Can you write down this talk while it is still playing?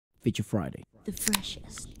Feature Friday. The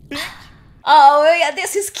freshest. Oh yeah,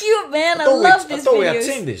 this is cute, man. I love this. I thought videos. we had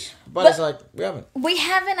seen this, but it's like we haven't. We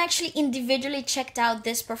haven't actually individually checked out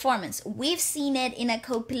this performance. We've seen it in a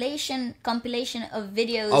compilation of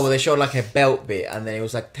videos. Oh, well, they showed like a belt bit, and then it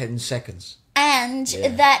was like 10 seconds. And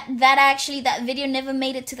that video never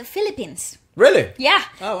made it to the Philippines. Really? Yeah.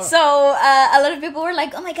 Oh, wow. So a lot of people were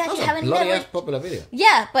like, "Oh my god, That you was a haven't bloody never." ass popular video.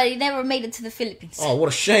 Yeah, but it never made it to the Philippines. Oh, what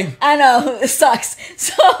a shame. I know, it sucks.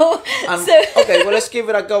 Okay, well, let's give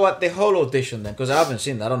it a go at the whole audition then, because I haven't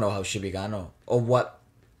seen that. I don't know how she began or what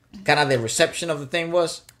kind of the reception of the thing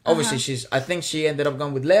was. Obviously, I think she ended up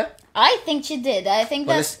going with Lea. I think she did. I think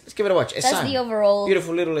let's give it a watch. that's Esang. the overall.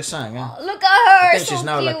 Beautiful little Esang, huh? Oh, look at her. I think so she's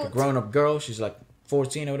now cute. like a grown-up girl. She's like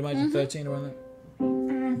 14, I would imagine, 13 around that.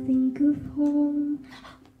 I think of home,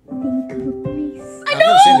 think of a place. I I've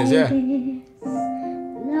never seen this, yeah.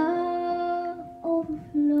 Love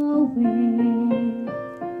overflowing.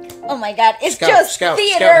 Oh my god, it's Scout just her.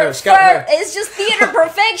 It's just theater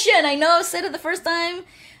perfection. I know I said it the first time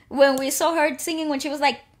when we saw her singing when she was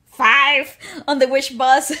like 5 on the Wish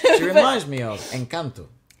bus. She reminds me of Encanto.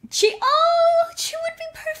 She would be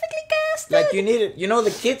perfectly cast. Like you need it. You know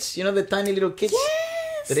the kids? You know the tiny little kids?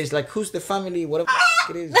 Yes. That is like, who's the family? Whatever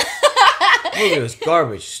it is. Movie was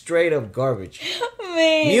garbage. Straight up garbage.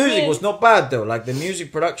 Music was not bad though. Like the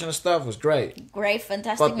music production and stuff was great. Great,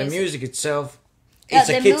 fantastic But the music itself, Yeah, it's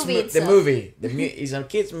the a kids movie itself. It's a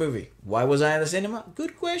kids movie. Why was I in the cinema?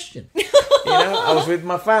 Good question. I was with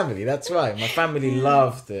my family. That's right. My family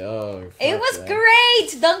loved it. Oh, It was that.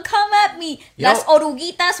 great. Don't come at me. Las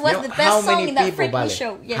Oruguitas was the best song in that freaking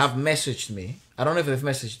show. Yes. have messaged me? I don't know if they've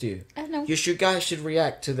messaged you. I don't know. You guys should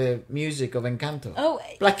react to the music of Encanto. Oh.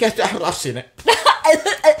 Like I've seen it.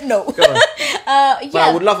 No. Go on. Yeah. But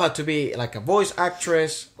I would love her to be like a voice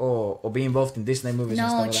actress or be involved in Disney movies and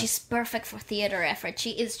stuff No, like she's perfect for theater, Efra.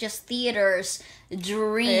 She is just theater's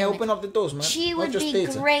dream. that. Hey, open up the doors, man. She Not would just be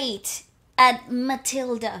theater. great at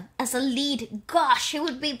Matilda as a lead. Gosh, she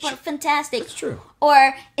would be fantastic. That's true.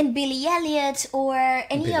 Or in Billy Elliot, or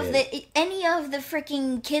any Billy of the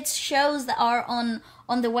freaking kids shows that are on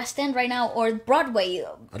the West End right now, or Broadway.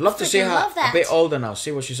 I'd love to see her Love that. a bit older now.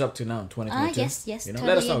 See what she's up to now in 2022. Yes, You know, totally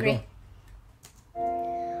let us know. agree. Go.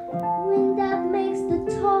 Wind that makes the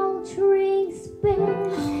tall trees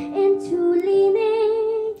bend into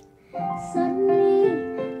leaning. Suddenly,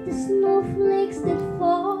 the snowflakes that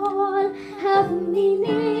fall have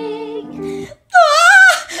meaning.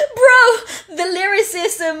 Bro, the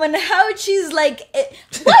lyricism and how she's like,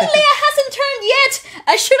 why Lea hasn't turned yet?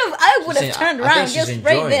 I would have turned I around think she's just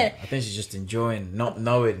enjoying. right there. I think she's just enjoying not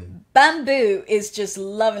knowing. Bamboo is just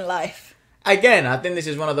loving life. Again, I think this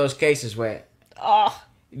is one of those cases where Oh,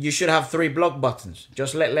 you should have 3 block buttons.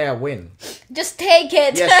 Just let Lea win. just take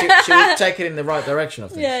it. Yeah, she would take it in the right direction, I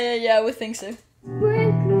think. Yeah, I would think so.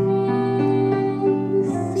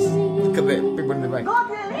 Look at the people in the back.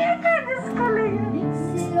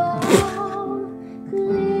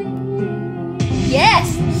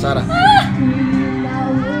 Yes. Sarah.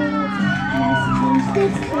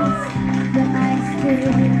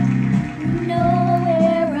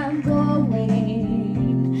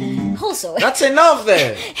 Also, That's enough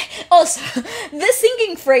there. also, the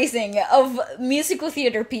singing phrasing of musical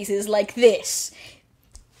theater pieces like this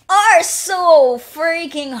are so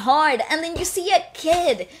freaking hard. And then you see a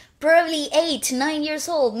kid, probably 8, 9 years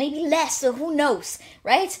old, maybe less, so who knows,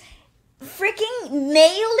 right? Freaking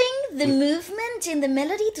nailing the movement in the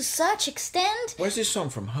melody to such extent. Where's this song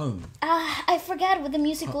from? Home. I forgot what the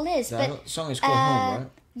musical is, That but song is called Home, right?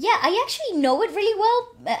 yeah, I actually know it really well.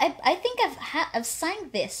 I think I've sang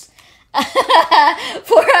this. This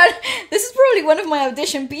is probably one of my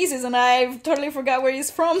audition pieces, and I totally forgot where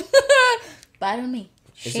he's from. Bad on me.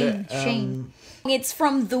 Shame, shame. It's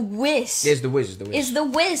from The Wiz. Yes, The Wiz. It's The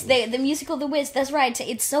Wiz, the musical The Wiz. That's right.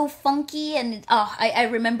 It's so funky, and I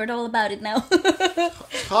remembered all about it now.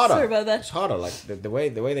 It's harder. Sorry about that. It's harder. Like the way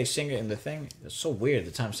they sing it in the thing. It's so weird.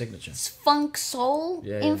 The time signature. It's funk soul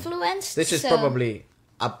influenced. This is so- probably.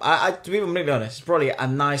 I to be completely honest, it's probably a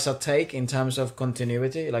nicer take in terms of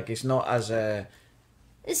continuity. Like it's not as a.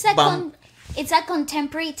 It's a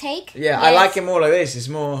contemporary take. Yeah, I like it more like this. It's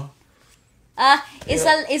more.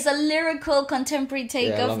 It's a lyrical contemporary take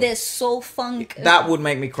Yeah, I of love this soul funk. That would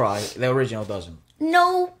make me cry. The original doesn't.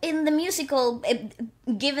 No, in the musical,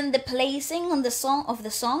 given the placing on the song,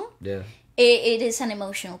 Yeah. it is an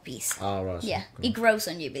emotional piece. Oh, right. Yeah, Okay. it grows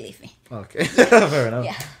on you, believe me. Okay. Fair enough.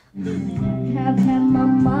 Yeah. Have had my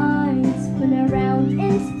mind spin around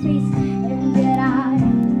in space, and yet I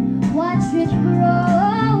watch it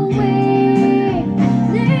grow away.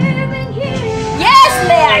 Living here. Yes,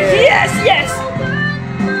 Lea. Yes. Over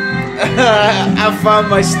my I found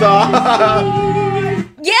my star.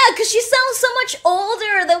 Yeah, because she sounds so much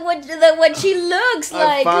older than what she looks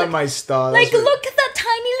like. I found my star. Like, look at that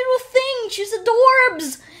tiny little thing. She's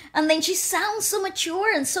adorbs. And then she sounds so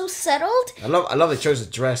mature and so settled. I love the choice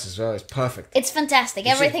of dress as well. It's perfect. It's fantastic.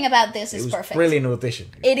 Everything about this is perfect. Brilliant audition.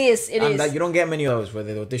 It is. It is. You don't get many of those where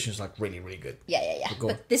the audition's like really, really good. Yeah. Go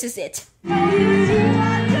on. But this is it. I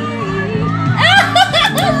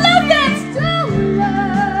love that.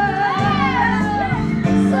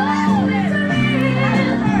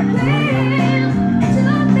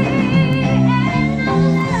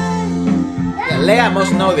 Yeah, Lea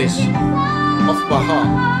must know this off by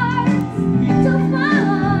heart.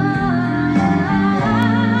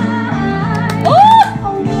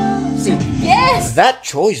 See, Yes. that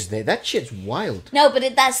choice there, that shit's wild. No, but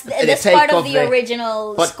that's take part of off the the-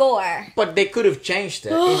 original score. But they could have changed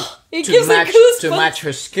it, It gives me to goosebumps. match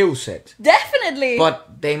her skill set. Definitely.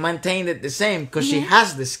 But they maintained it the same because she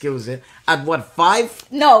has the skill set at what, 5?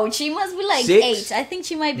 no, she must be like 6? 8. I think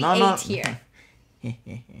she might be No, 8 no. here.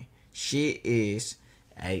 She is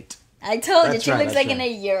 8. I told you, That's she right, looks that's like an right.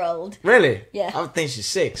 8-year-old. Really? Yeah. I would think she's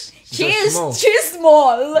 6. She's small.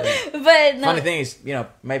 small. But no. Funny thing is,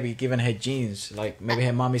 maybe given her genes, like maybe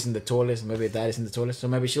her mom isn't the tallest, maybe her dad isn't the tallest, so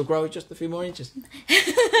maybe she'll grow just a few more inches.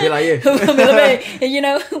 Be like you.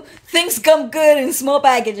 Things come good in small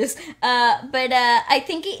packages. But I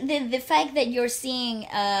think the fact that you're seeing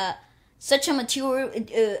such a mature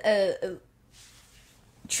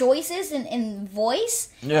choices in voice,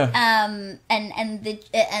 Yeah. and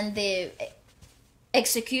the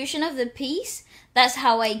execution of the piece, that's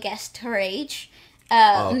how I guessed her age.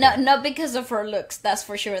 Okay. Not because of her looks, that's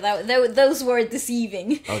for sure. Those were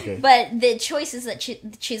deceiving. Okay. But the choices that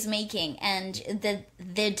she's making and the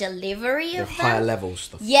delivery The of higher them, level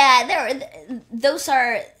stuff. yeah, those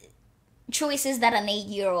are choices that an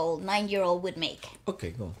 8-year-old, 9-year-old would make.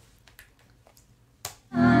 Okay, go on.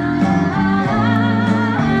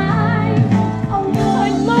 I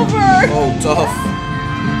love her. Oh,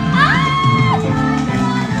 tough.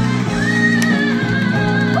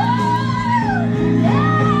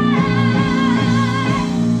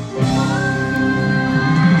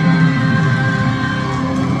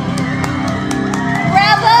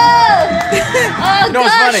 Bravo! Oh, You know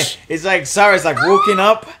what's gosh. funny? It's like Sarah's like walking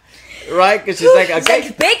up, right? Because she's like, It's okay.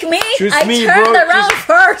 like, pick me. Choose I me, turned bro. around Choose-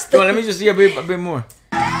 first. Come on, let me just see a bit more.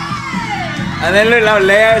 And then look, now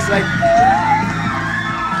Lea is like,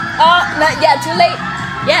 Oh, no, yeah, too late.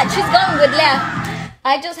 Yeah, she's going with Lea.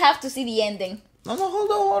 I just have to see the ending. no,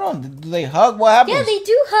 hold on. Do they hug? What happens? Yeah, they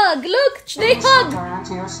do hug. Look, they hug.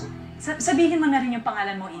 Sabihin mo na rin yung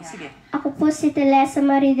pangalan mo, sige. Ako po si Lea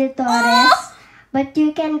Salonga de Torres, but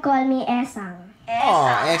you can call me Esang. Oh,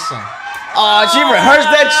 excellent. Oh, she rehearsed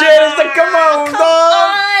that shit. It's like, come on, Come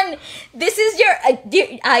dog. on. This is your.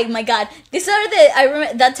 Oh my god. These are the. I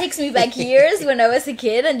remember that takes me back years when I was a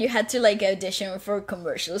kid and you had to like audition for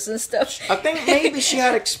commercials and stuff. I think maybe she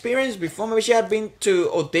had experience before. Maybe she had been to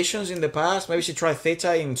auditions in the past. Maybe she tried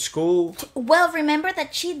theater in school. Well, remember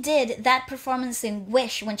that she did that performance in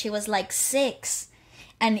Wish when she was like 6,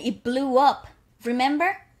 and it blew up.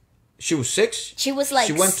 Remember? She was 6? She was like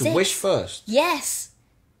She went to 6. Wish first. Yes.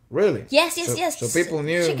 Really? Yes. So people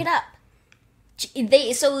knew. Check it up.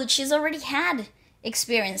 So she's already had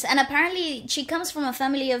experience, and apparently she comes from a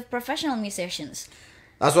family of professional musicians.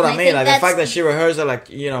 That's what I I mean. think Like the that's- fact that she rehearsed it, like,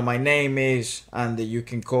 my name is, and you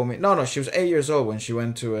can call me. No, she was 8 years old when she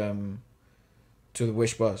went to the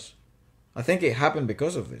Wish bus. I think it happened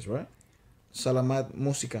because of this, right? Salamat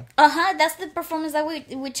Musica. That's the performance that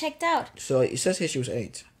we checked out. So it says here she was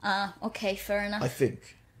 8. Okay, fair enough. I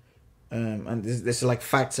think. And there's like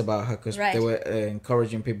facts about her because Right. they were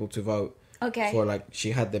encouraging people to vote Okay. for like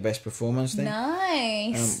she had the best performance thing.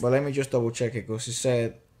 Nice. But let me just double check it because it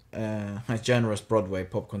said a generous Broadway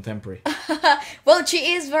pop contemporary. Well,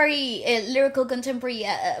 she is very lyrical contemporary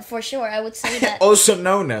for sure. I would say that. Also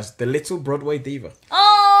known as the Little Broadway Diva.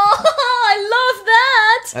 Oh, I love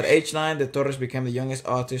that. At age 9, De Torres became the youngest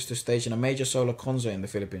artist to stage in a major solo concert in the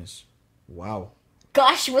Philippines. Wow.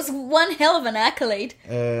 Gosh, was one hell of an accolade.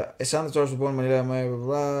 Esang De Torres was born in Manila, blah, blah,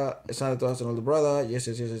 blah. Esang De Torres an older brother. Yes.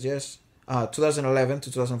 2011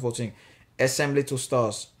 to 2014. SM Little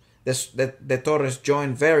Stars. De Torres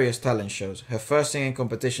joined various talent shows. Her first singing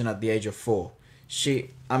competition at the age of 4.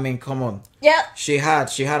 Come on. Yeah. She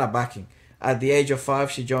had a backing. At the age of 5,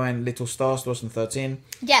 she joined Little Stars 2013.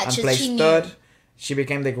 Yeah, and she placed knew. 3rd. She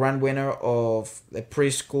became the grand winner of the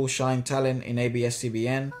preschool Shine Talent in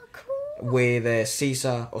ABS-CBN with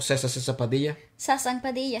Cesar Padilla. Sasang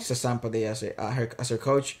Padilla. Cesar Padilla as her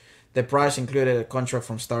coach. The prize included a contract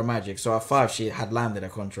from Star Magic. So at 5, she had landed a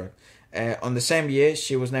contract. On the same year,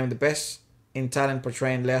 she was named the best in talent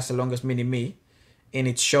portraying Lea Salonga's Mini-Me in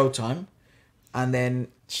its showtime. And then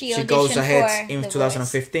she goes ahead in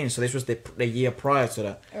 2015. So this was the year prior to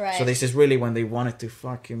that. Right. So this is really when they wanted to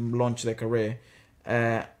fucking launch their career.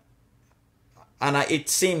 And it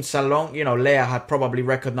seemed Salong, Lea had probably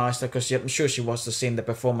recognized her because I'm sure she was to see the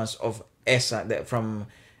performance of Esang from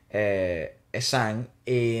Esang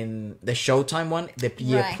in the Showtime one the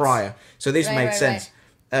year prior. So this makes sense.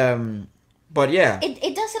 But yeah,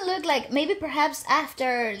 it doesn't look like, maybe perhaps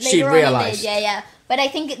after later she realized. Yeah. But I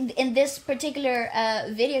think in this particular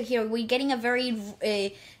video here, we're getting a very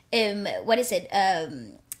what is it?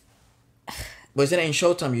 Was it in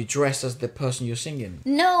Showtime you dress as the person you're singing?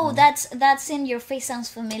 No, that's in Your Face Sounds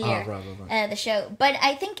Familiar. Right. The show. But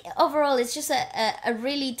I think overall it's just a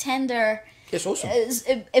really tender, it's awesome,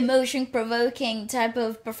 emotion provoking type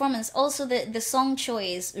of performance. Also the song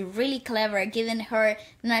choice really clever, given her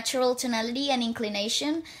natural tonality and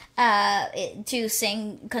inclination to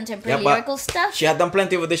sing contemporary lyrical stuff. She had done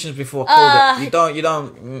plenty of auditions before. You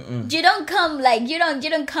don't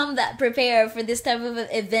come that prepared for this type of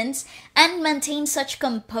events and maintain such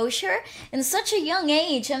composure in such a young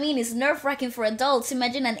age. I mean, it's nerve-wracking for adults.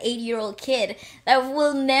 Imagine an 8-year-old kid that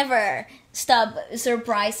will never stop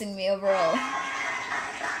surprising me overall.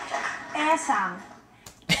 Esang.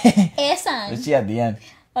 Esang. See at the end.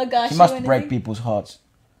 Oh gosh. She must break people's hearts.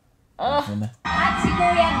 Oh. At si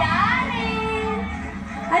Kuya Darren.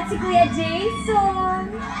 At si Kuya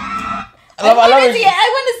Jason. I love it. I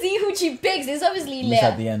want to see who she picks. It's obviously Lea. It's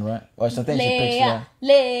at the end, right? Or something she picks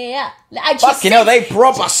Lea. Fucking hell, they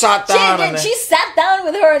proper sat down. She sat down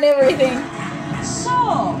with her and everything.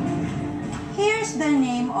 So, here's the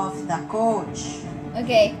name of the coach.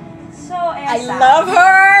 Okay. So, I Esang, love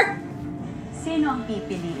her. sino ang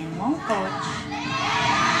pipiliin mong coach?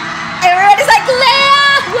 Everybody's like,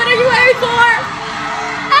 Lea, what are you wearing for?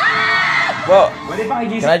 Well,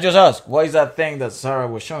 can I just ask, what is that thing that Sarah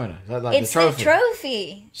was showing her? Is that like It's the trophy? the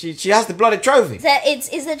trophy. She has the bloody trophy. It's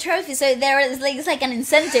a trophy, so there is like, it's like an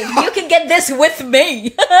incentive. You can get this with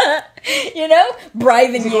me.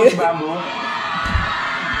 Bribing you.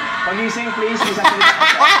 Pagising, please.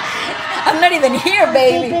 I'm not even here,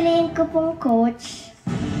 baby. Pipiliin ko pong coach.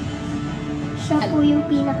 Siya po yung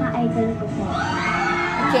pinaka-idol ko po.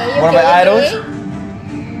 Okay, One of my idols?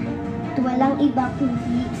 Walang iba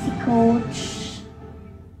kundi si Coach.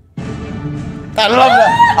 I love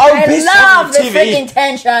that. I love the freaking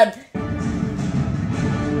tension.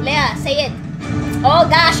 Lea, say it. Oh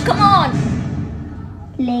gosh, come on.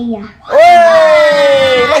 Lea.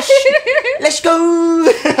 Hey, let's go.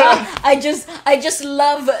 I just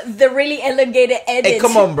love the really elongated edit. Hey,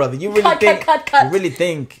 come on, brother. You really Cut. You really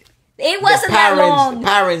think? It wasn't that long. The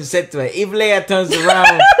parents said to her, if Lea turns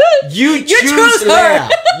around, you choose Lea.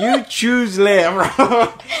 You choose Lea,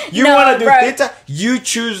 bro. You want to do theater? You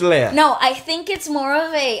choose Lea. No, I think it's more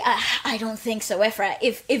of a. I don't think so, Efra.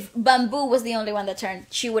 If Bamboo was the only one that turned,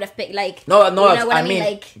 she would have picked like. No. You know what I mean?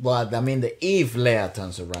 Like. Well, I mean the if Lea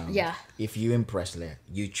turns around. Yeah. If you impress Lea,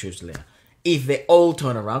 you choose Lea. If they all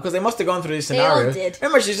turn around, because they must have gone through this scenario. They all did.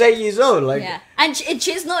 Remember, she's 8 years old. Like. Yeah, and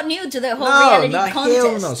she's not new to the whole reality contest.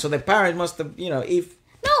 Hell no. So the parents must have, if.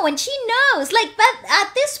 No, and she knows. Like, but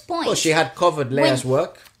at this point. Well, she had covered Lea's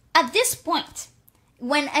work. At this point,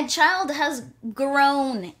 when a child has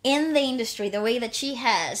grown in the industry the way that she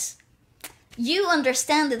has, you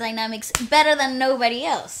understand the dynamics better than nobody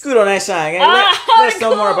else. Good on Esang. Let's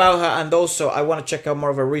know more about her. And also, I want to check out more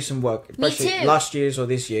of her recent work, especially last year's or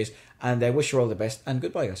this year's. And I wish her all the best. And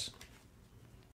goodbye, guys.